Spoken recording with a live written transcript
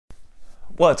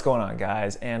What's going on,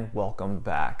 guys, and welcome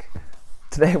back.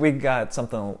 Today we got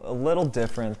something a little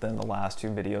different than the last two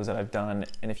videos that I've done,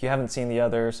 and if you haven't seen the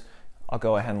others, I'll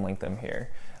go ahead and link them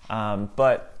here.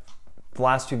 But the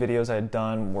last two videos I had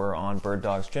done were on Bird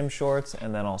Dog's gym shorts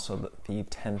and then also the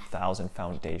 10,000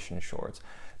 foundation shorts,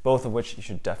 both of which you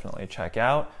should definitely check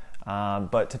out.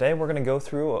 But today we're going to go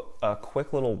through a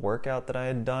quick little workout that I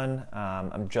had done.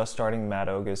 I'm just starting Matt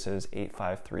Ogus's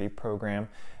 853 program.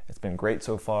 It's been great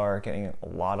so far, getting a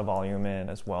lot of volume in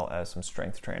as well as some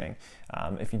strength training.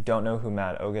 If you don't know who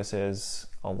Matt Ogus is,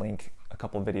 I'll link a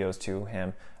couple of videos to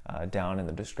him down in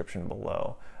the description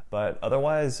below. But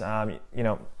otherwise,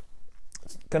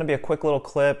 it's going to be a quick little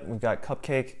clip. We've got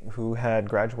Cupcake, who had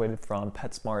graduated from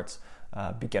PetSmart's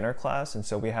beginner class, and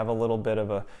so we have a little bit of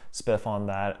a spiff on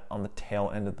that on the tail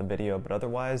end of the video. But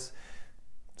otherwise,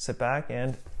 sit back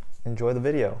and enjoy the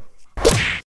video.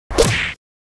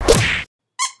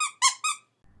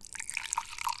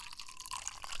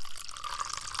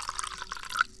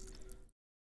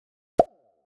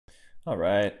 All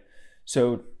right,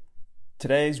 so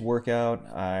today's workout,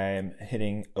 I'm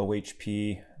hitting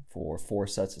OHP for 4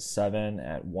 sets of 7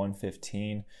 at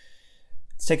 115.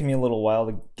 It's taken me a little while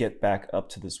to get back up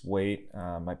to this weight.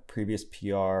 My previous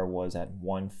PR was at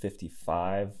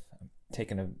 155. I'm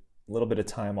taking a little bit of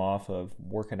time off of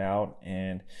working out,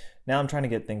 and now I'm trying to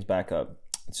get things back up.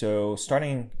 So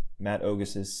starting Matt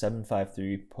Ogus's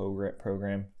 753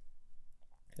 program,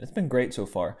 it's been great so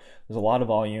far. There's a lot of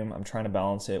volume. I'm trying to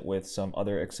balance it with some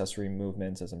other accessory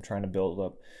movements as I'm trying to build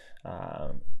up,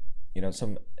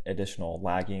 some additional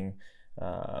lagging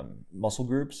muscle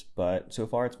groups. But so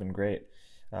far, it's been great.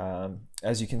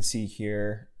 As you can see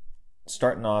here,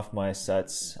 starting off my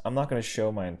sets, I'm not going to show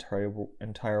my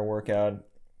entire workout.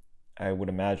 I would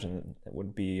imagine it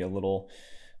would be a little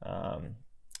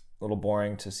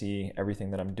boring to see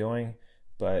everything that I'm doing,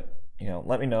 but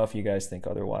let me know if you guys think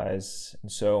otherwise.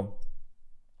 And so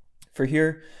for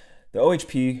here, the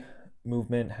OHP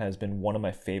movement has been one of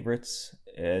my favorites.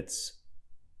 It's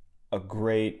a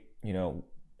great,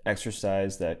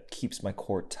 exercise that keeps my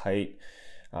core tight.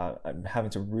 I'm having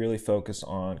to really focus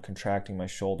on contracting my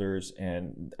shoulders,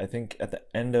 and I think at the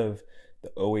end of the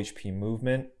OHP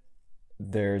movement,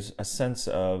 there's a sense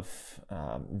of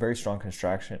very strong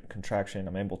contraction.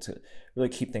 I'm able to really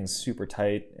keep things super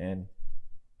tight, and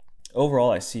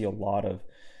overall, I see a lot of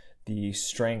the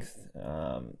strength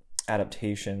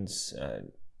adaptations,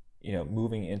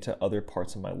 moving into other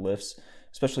parts of my lifts,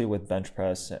 especially with bench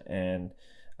press and,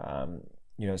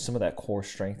 some of that core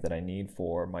strength that I need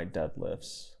for my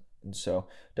deadlifts. And so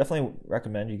definitely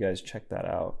recommend you guys check that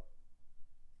out.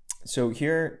 So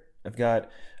here I've got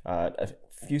a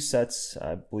few sets.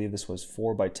 I believe this was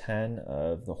 4x10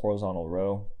 of the horizontal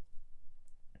row.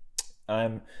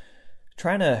 I'm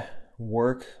trying to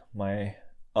work my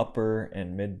upper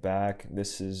and mid back.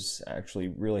 This is actually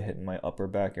really hitting my upper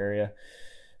back area.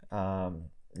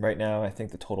 Right now, I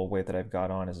think the total weight that I've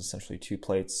got on is essentially 2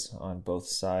 plates on both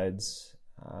sides.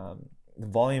 The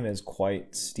volume is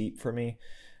quite steep for me.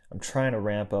 I'm trying to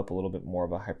ramp up a little bit more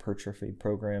of a hypertrophy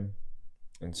program.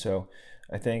 And so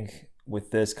I think with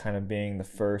this kind of being the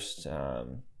first,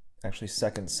 actually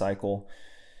second cycle,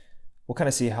 we'll kind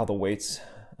of see how the weights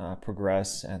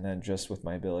progress, and then just with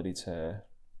my ability to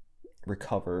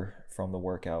recover from the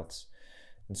workouts.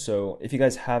 And so if you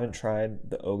guys haven't tried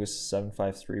the Ogus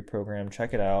 753 program,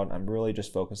 check it out. I'm really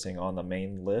just focusing on the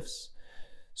main lifts.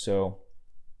 So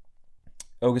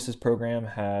Ogus's program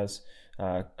has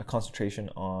a concentration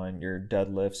on your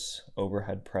deadlifts,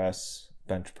 overhead press,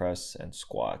 bench press, and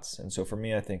squats. And so for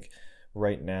me, I think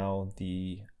right now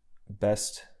the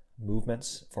best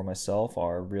movements for myself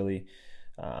are really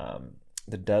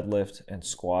the deadlift and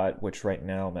squat, which right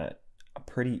now I'm at a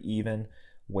pretty even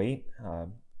weight,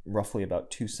 roughly about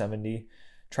 270,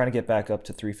 trying to get back up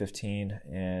to 315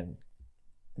 and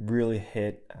really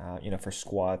hit, for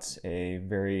squats, a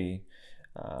very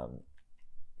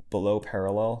below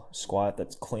parallel squat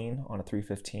that's clean on a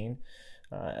 315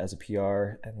 as a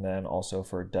PR. And then also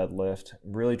for deadlift,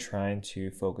 really trying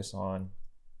to focus on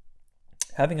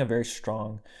having a very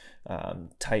strong,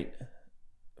 tight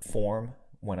form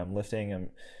when I'm lifting.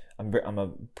 I'm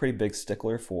a pretty big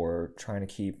stickler for trying to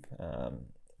keep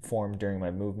form during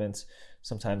my movements.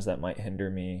 Sometimes that might hinder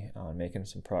me on making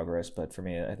some progress, but for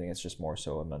me, I think it's just more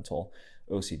so a mental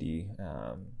OCD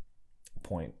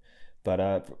point.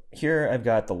 But here I've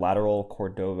got the lateral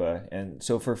Cordova, and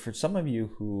so for some of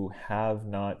you who have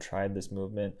not tried this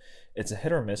movement, it's a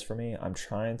hit or miss for me. I'm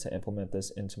trying to implement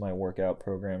this into my workout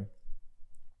program.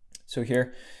 So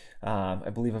here, I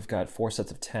believe I've got 4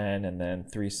 sets of 10 and then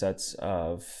 3 sets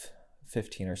of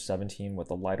 15 or 17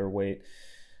 with a lighter weight.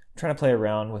 trying to play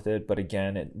around with it. But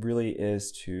again, it really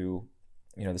is to,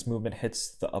 this movement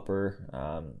hits the upper,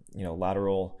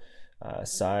 lateral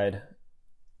side,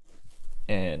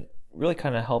 and really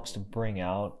kind of helps to bring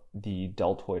out the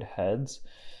deltoid heads.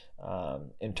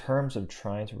 In terms of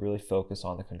trying to really focus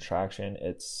on the contraction,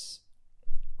 it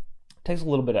takes a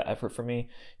little bit of effort for me.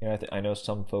 I know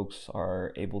some folks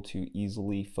are able to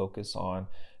easily focus on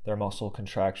their muscle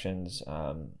contractions,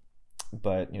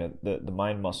 but the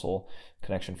mind muscle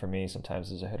connection for me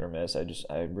sometimes is a hit or miss.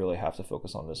 I really have to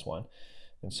focus on this one.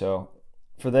 And so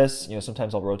for this,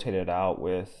 sometimes I'll rotate it out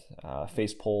with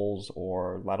face pulls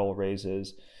or lateral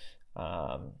raises.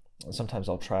 Sometimes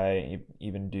I'll try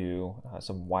even do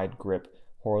some wide grip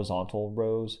horizontal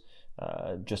rows,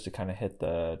 just to kind of hit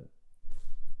the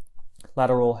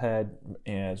lateral head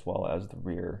as well as the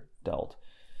rear delt.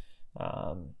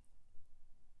 And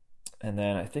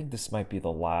then I think this might be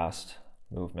the last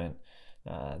movement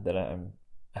that I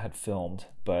had filmed,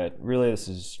 but really this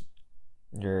is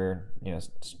your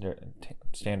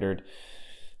standard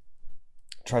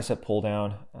tricep pull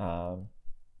down.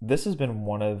 This has been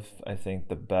one of, I think,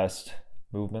 the best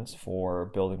movements for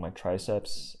building my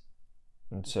triceps.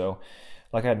 And so,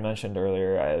 like I had mentioned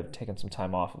earlier, I've taken some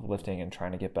time off of lifting and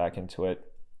trying to get back into it.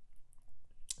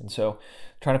 And so,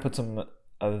 trying to put some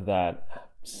of that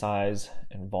size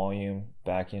and volume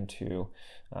back into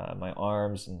my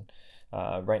arms. And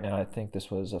right now, I think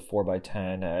this was a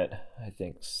 4x10 at,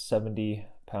 70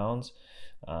 pounds.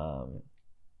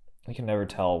 You can never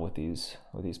tell with these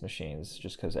machines,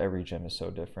 just because every gym is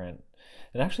so different.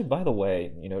 And actually, by the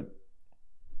way,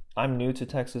 I'm new to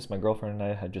Texas. My girlfriend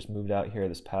and I had just moved out here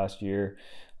this past year.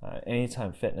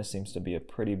 Anytime Fitness seems to be a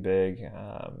pretty big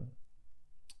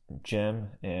gym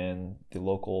in the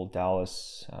local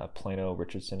Dallas, Plano,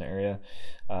 Richardson area.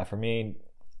 For me,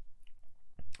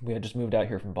 we had just moved out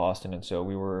here from Boston, and so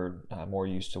we were more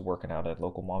used to working out at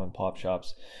local mom and pop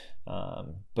shops.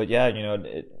 But yeah,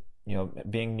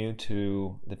 being new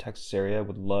to the Texas area,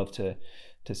 would love to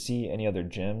see any other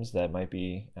gyms that might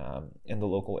be in the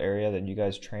local area that you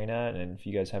guys train at. And if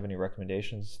you guys have any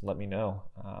recommendations, let me know.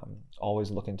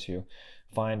 Always looking to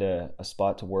find a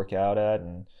spot to work out at.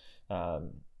 And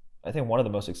I think one of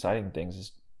the most exciting things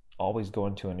is always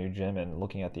going to a new gym and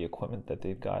looking at the equipment that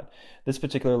they've got. This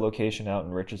particular location out in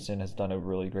Richardson has done a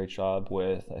really great job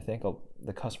with, I think,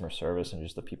 the customer service and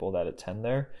just the people that attend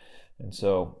there. And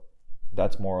so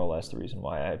that's more or less the reason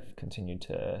why I've continued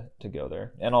to go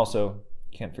there. And also,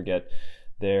 can't forget,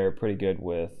 they're pretty good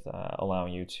with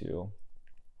allowing you to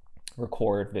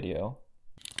record video.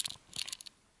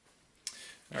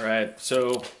 All right,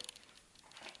 so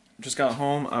just got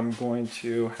home. I'm going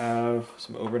to have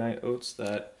some overnight oats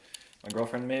that my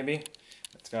girlfriend made me.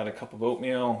 It's got a cup of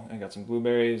oatmeal, I got some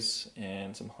blueberries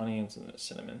and some honey and some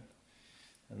cinnamon.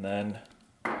 And then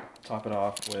top it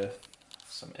off with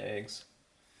some eggs.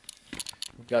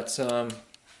 We've got some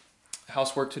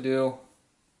housework to do,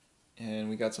 and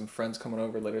we got some friends coming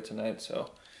over later tonight,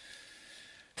 so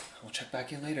we'll check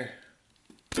back in later.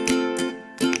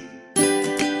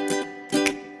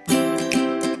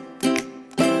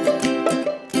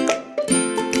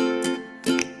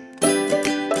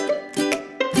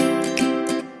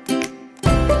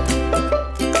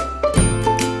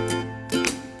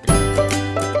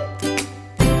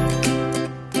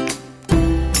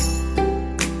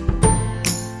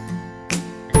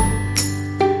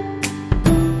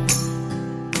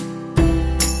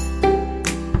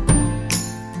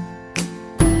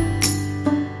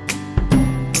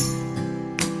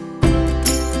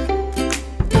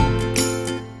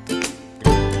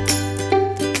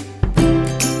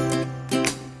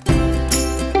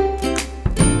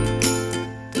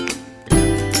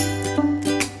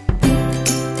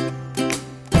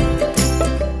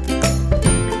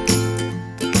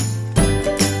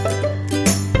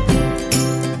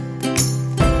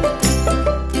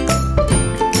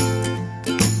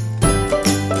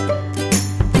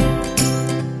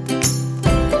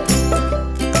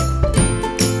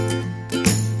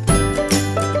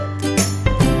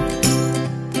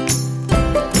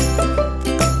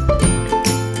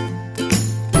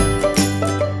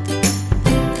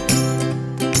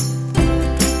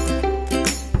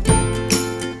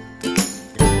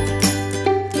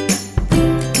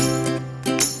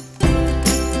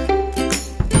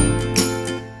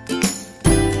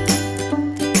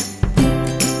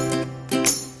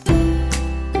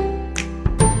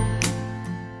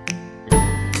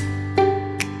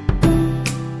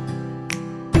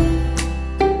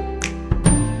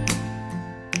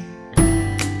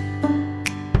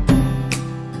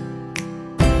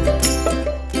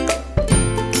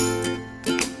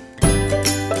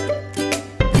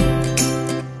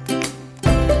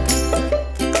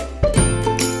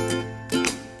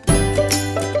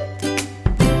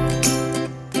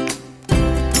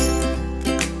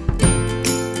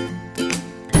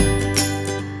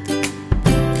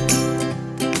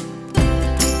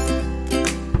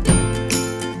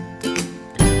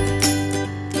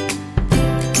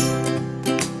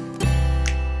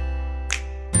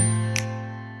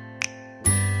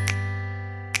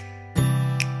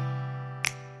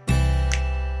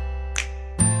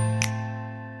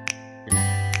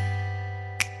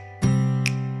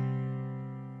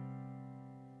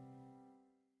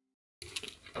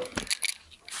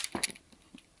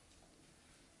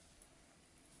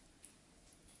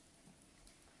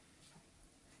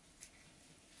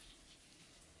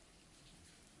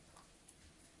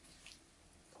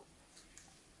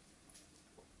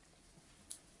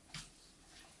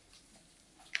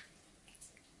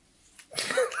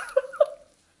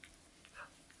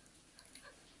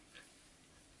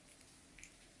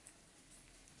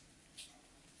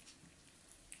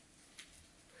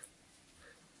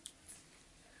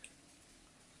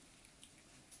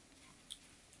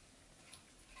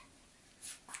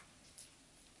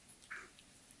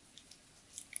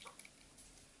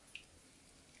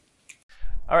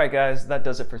 All right, guys, that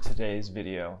does it for today's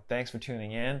video. Thanks for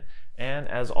tuning in. And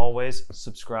as always,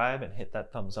 subscribe and hit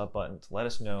that thumbs up button to let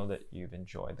us know that you've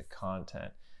enjoyed the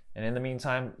content. And in the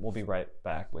meantime, we'll be right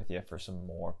back with you for some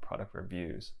more product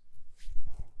reviews.